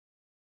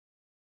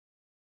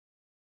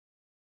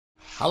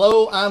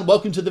Hello and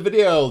welcome to the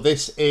video.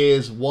 This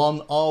is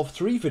one of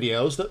 3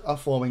 videos that are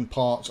forming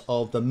part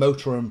of the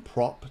motor and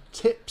prop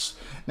tips.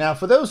 Now,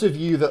 for those of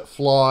you that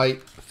fly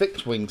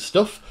fixed wing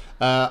stuff,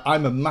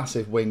 I'm a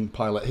massive wing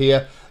pilot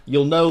here.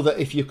 You'll know that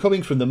if you're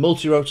coming from the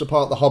multi-rotor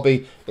part of the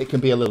hobby, it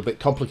can be a little bit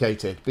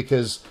complicated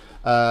because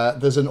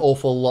there's an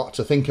awful lot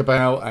to think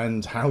about.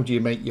 And how do you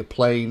make your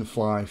plane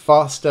fly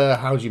faster?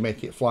 How do you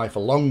make it fly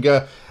for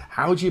longer?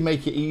 How do you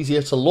make it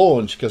easier to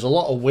launch? Because a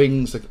lot of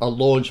wings are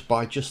launched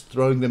by just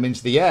throwing them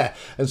into the air,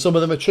 and some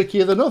of them are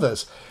trickier than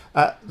others.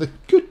 The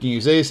good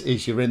news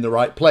is you're in the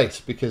right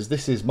place, because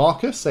this is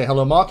Marcus. Say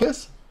hello,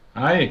 Marcus.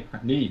 Hi,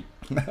 Lee.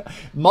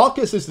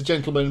 Marcus is the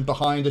gentleman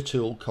behind a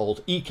tool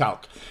called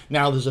eCalc.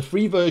 Now, there's a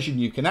free version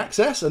you can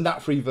access, and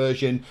that free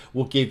version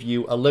will give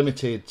you a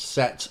limited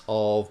set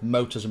of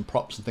motors and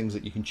props and things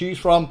that you can choose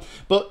from,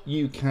 but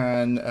you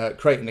can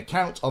create an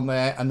account on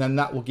there, and then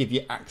that will give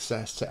you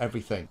access to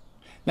everything.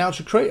 Now,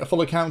 to create a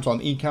full account on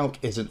eCalc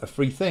isn't a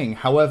free thing.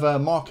 However,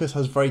 Marcus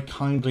has very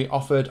kindly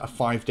offered a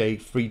 5-day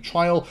free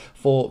trial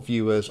for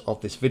viewers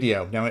of this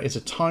video. Now, it is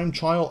a time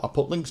trial. I'll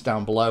put links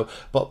down below,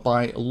 but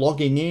by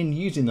logging in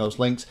using those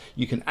links,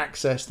 you can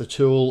access the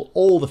tool,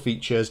 all the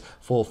features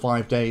for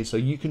 5 days, so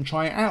you can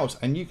try it out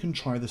and you can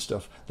try the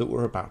stuff that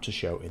we're about to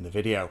show in the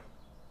video.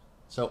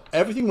 So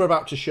everything we're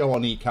about to show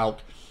on eCalc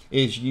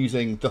is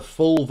using the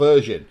full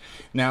version.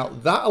 Now,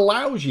 that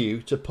allows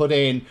you to put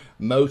in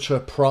motor,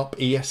 prop,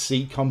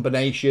 ESC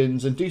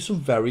combinations and do some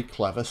very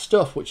clever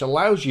stuff, which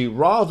allows you,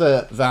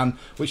 rather than,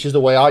 which is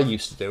the way I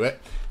used to do it,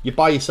 you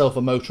buy yourself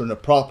a motor and a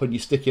prop and you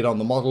stick it on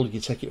the model,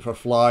 you take it for a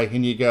fly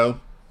and you go,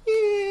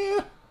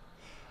 yeah,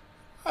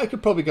 I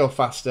could probably go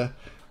faster,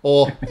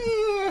 or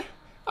yeah,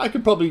 I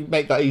could probably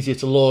make that easier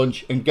to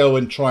launch, and go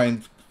and try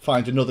and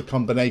find another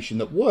combination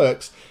that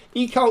works.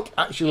 eCalc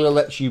actually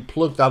lets you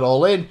plug that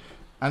all in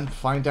and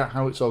find out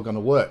how it's all going to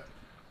work.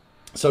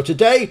 So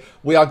today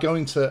we are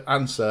going to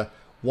answer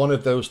one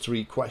of those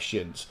 3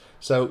 questions.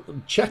 So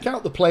check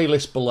out the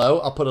playlist below.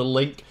 I'll put a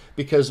link,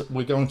 because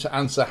we're going to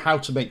answer how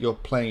to make your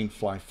plane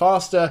fly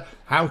faster,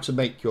 how to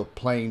make your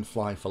plane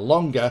fly for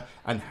longer,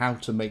 and how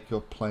to make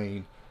your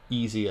plane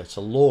easier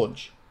to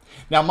launch.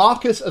 Now,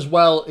 Marcus as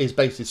well is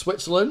based in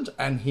Switzerland,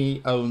 and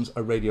he owns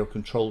a radio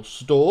control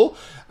store,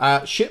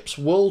 ships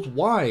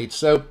worldwide.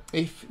 So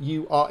if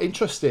you are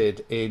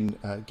interested in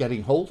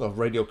getting hold of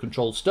radio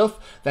control stuff,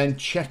 then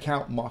check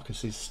out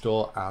Marcus's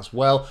store as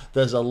well.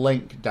 There's a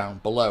link down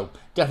below.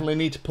 Definitely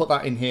need to put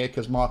that in here,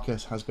 because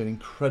Marcus has been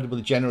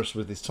incredibly generous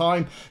with his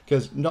time,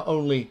 because not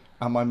only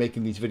am I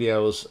making these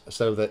videos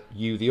so that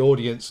you, the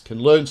audience,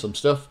 can learn some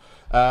stuff,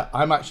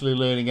 I'm actually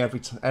learning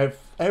every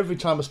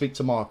time I speak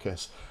to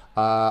Marcus.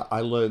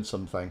 I learned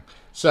something.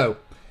 So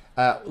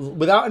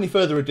without any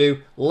further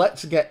ado,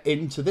 let's get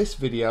into this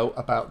video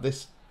about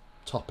this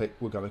topic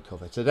we're going to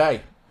cover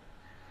today.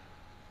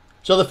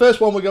 So the first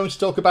one we're going to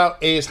talk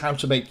about is how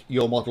to make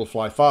your model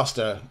fly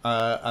faster,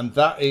 and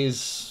that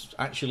is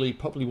actually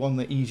probably one of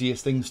the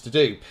easiest things to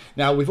do.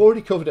 Now, we've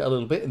already covered it a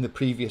little bit in the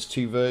previous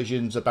 2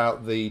 versions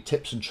about the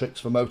tips and tricks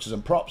for motors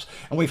and props,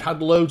 and we've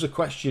had loads of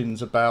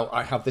questions about,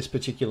 I have this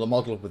particular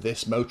model with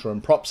this motor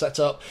and prop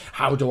setup,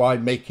 how do I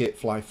make it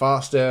fly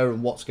faster,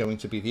 and what's going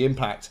to be the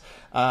impact?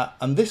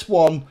 And this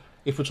one,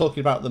 if we're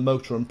talking about the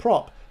motor and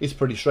prop, is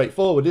pretty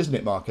straightforward, isn't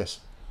it, Marcus?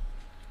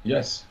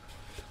 Yes.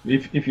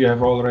 If you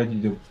have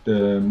already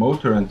the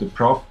motor and the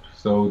prop,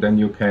 so then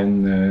you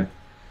can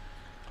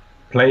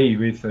play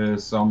with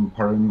some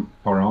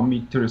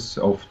parameters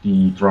of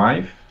the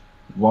drive.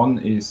 One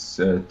is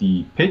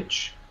the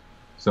pitch,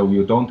 so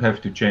you don't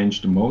have to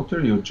change the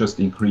motor, you just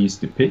increase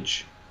the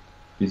pitch.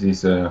 This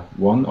is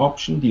one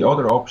option. The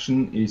other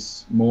option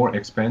is more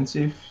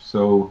expensive,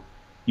 so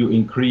you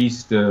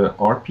increase the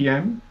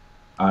RPM,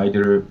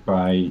 either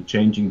by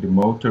changing the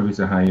motor with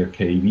a higher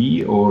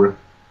kV, or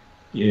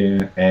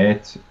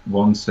add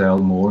 1 cell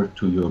more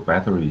to your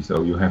battery,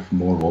 so you have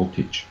more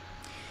voltage.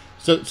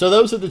 So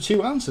those are the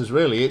 2 answers,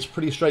 really. It's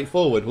pretty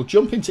straightforward. We'll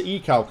jump into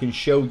eCalc and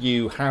show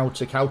you how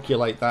to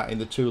calculate that in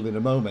the tool in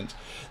a moment.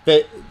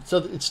 So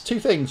it's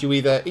 2 things. You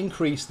either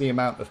increase the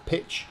amount of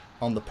pitch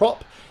on the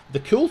prop. The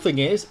cool thing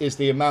is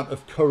the amount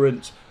of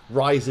current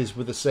rises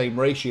with the same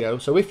ratio.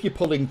 So if you're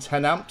pulling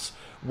 10 amps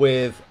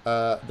with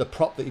the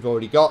prop that you've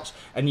already got,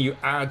 and you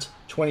add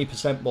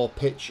 20% more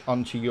pitch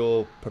onto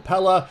your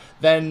propeller,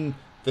 then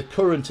the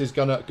current is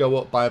going to go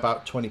up by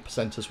about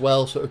 20% as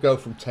well. So it'll go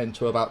from 10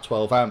 to about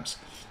 12 amps.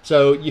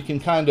 So you can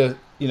kind of,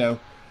 you know,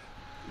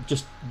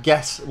 just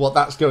guess what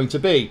that's going to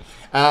be.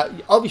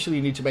 Obviously,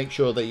 you need to make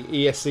sure that your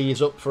ESC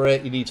is up for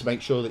it. You need to make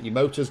sure that your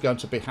motor is going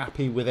to be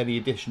happy with any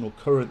additional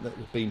current that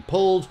has been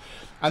pulled.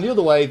 And the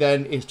other way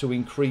then is to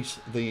increase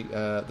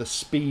the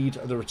speed,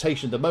 the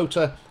rotation of the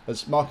motor.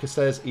 As Marcus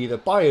says, either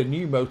buy a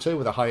new motor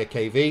with a higher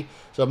kV.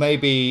 So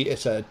maybe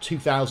it's a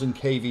 2000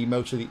 kV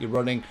motor that you're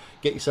running.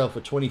 Get yourself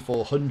a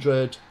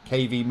 2400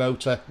 kV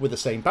motor with the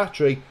same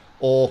battery.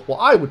 Or what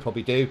I would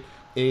probably do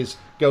is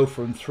go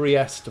from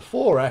 3S to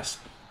 4S,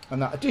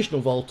 and that additional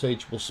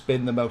voltage will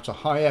spin the motor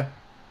higher,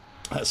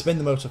 spin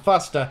the motor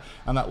faster,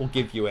 and that will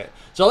give you it.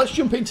 So let's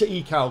jump into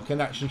eCalc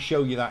and actually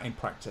show you that in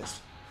practice.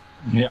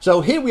 Yeah. So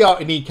here we are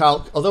in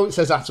eCalc. Although it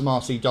says Atom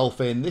RC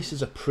Dolphin, this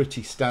is a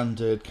pretty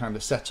standard kind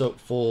of setup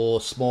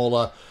for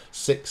smaller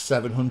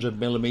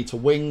 600-700mm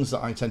wings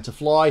that I tend to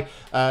fly.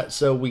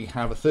 So we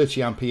have a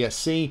 30 amp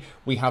ESC,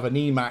 we have an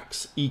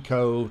Emax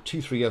Eco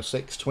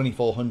 2306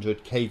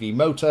 2400 kV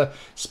motor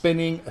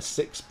spinning a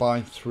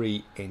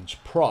 6x3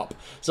 inch prop.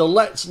 So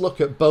let's look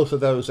at both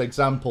of those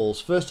examples.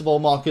 First of all,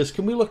 Marcus,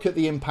 can we look at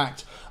the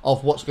impact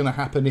of what's going to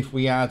happen if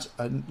we add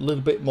a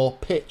little bit more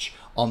pitch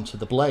onto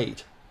the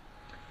blade?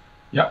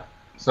 Yeah,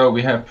 so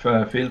we have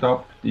filled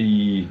up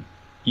the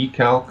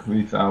eCalc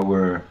with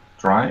our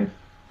drive.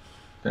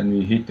 Then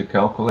we hit the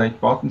calculate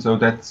button. So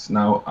that's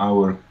now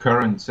our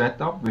current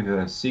setup with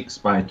a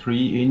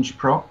 6x3 inch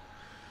prop.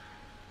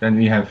 Then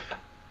we have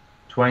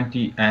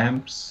 20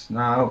 amps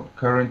now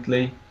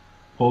currently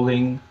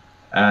pulling,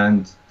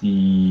 and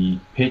the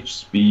pitch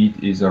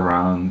speed is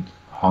around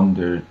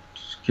 100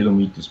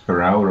 kilometers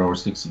per hour or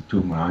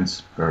 62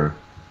 miles per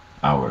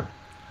hour.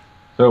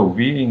 So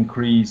we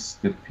increase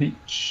the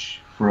pitch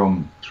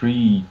from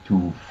 3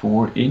 to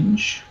 4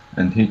 inch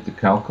and hit the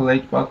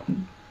calculate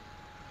button.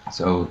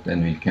 So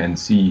then we can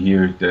see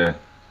here the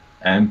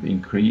amp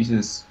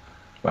increases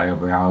by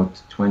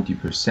about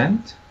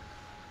 20%.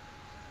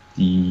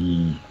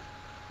 The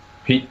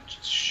pitch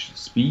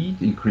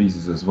speed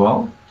increases as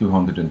well,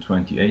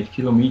 228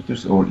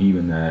 kilometers or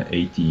even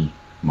 80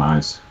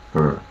 miles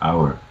per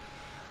hour.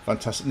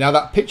 Fantastic. Now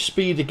that pitch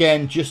speed,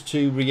 again, just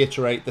to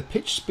reiterate, the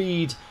pitch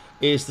speed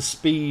is the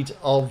speed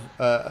of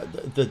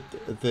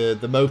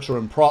the motor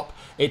and prop.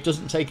 It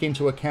doesn't take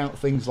into account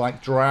things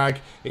like drag.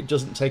 It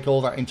doesn't take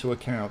all that into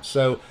account.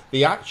 So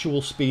the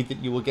actual speed that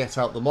you will get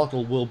out the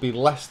model will be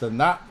less than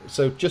that.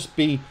 So just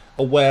be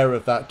aware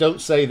of that. Don't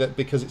say that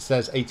because it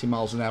says 80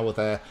 miles an hour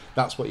there,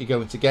 that's what you're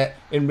going to get.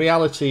 In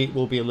reality, it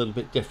will be a little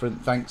bit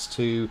different thanks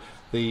to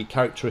the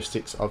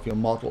characteristics of your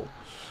model.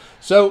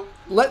 So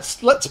let's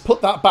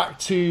put that back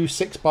to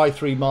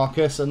 6x3,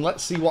 Marcus, and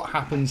let's see what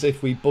happens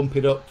if we bump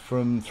it up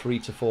from 3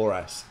 to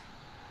 4S.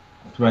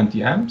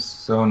 20 amps.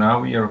 So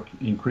now we are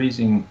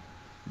increasing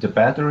the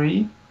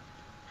battery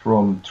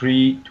from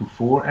 3 to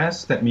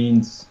 4S. That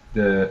means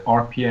the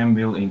RPM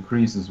will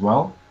increase as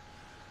well.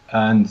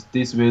 And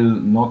this will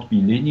not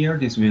be linear.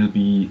 This will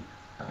be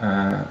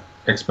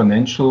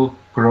exponential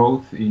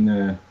growth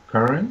in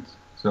current.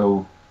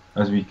 So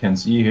as we can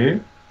see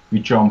here, we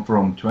jump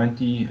from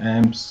 20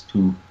 amps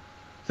to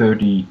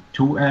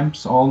 32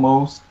 amps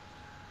almost,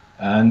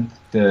 and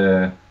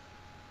the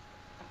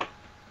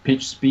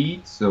pitch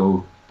speed,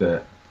 so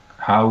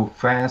how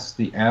fast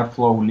the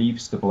airflow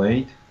leaves the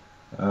blade,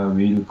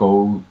 will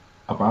go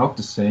about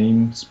the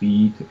same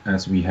speed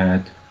as we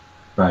had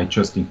by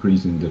just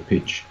increasing the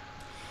pitch.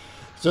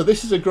 So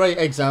this is a great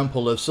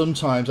example of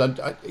sometimes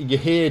you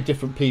hear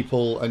different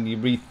people and you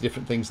read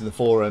different things in the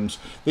forums.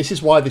 This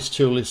is why this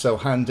tool is so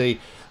handy.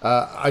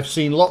 I've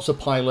seen lots of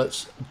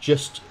pilots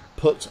just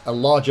put a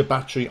larger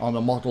battery on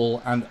a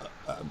model and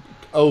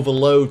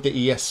overload the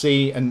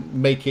ESC and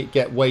make it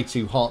get way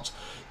too hot.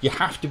 You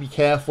have to be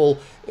careful.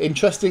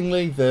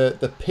 Interestingly,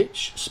 the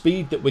pitch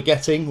speed that we're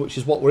getting, which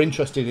is what we're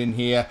interested in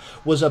here,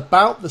 was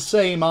about the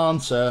same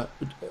answer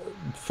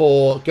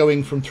for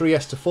going from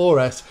 3S to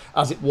 4S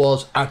as it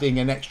was adding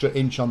an extra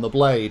inch on the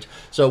blade.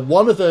 So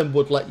one of them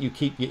would let you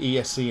keep your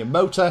ESC and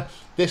motor.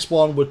 This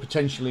one would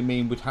potentially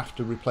mean we'd have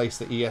to replace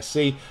the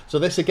ESC. So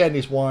this again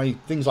is why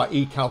things like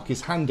eCalc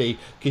is handy,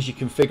 because you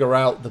can figure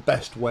out the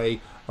best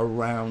way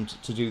around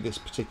to do this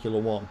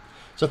particular one.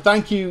 So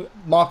thank you,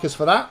 Marcus,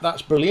 for that.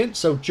 That's brilliant.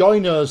 So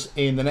join us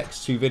in the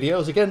next 2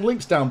 videos. Again,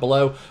 links down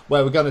below,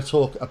 where we're going to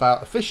talk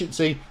about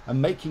efficiency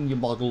and making your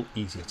model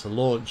easier to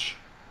launch.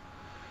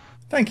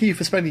 Thank you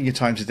for spending your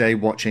time today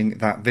watching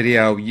that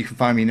video. You can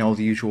find me in all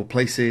the usual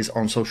places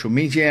on social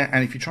media,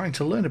 and if you're trying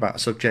to learn about a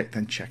subject,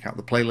 then check out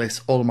the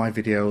playlist. All of my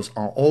videos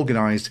are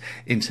organized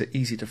into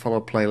easy to follow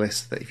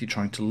playlists that, if you're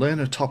trying to learn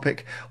a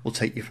topic, will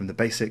take you from the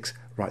basics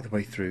right the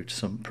way through to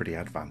some pretty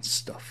advanced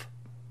stuff.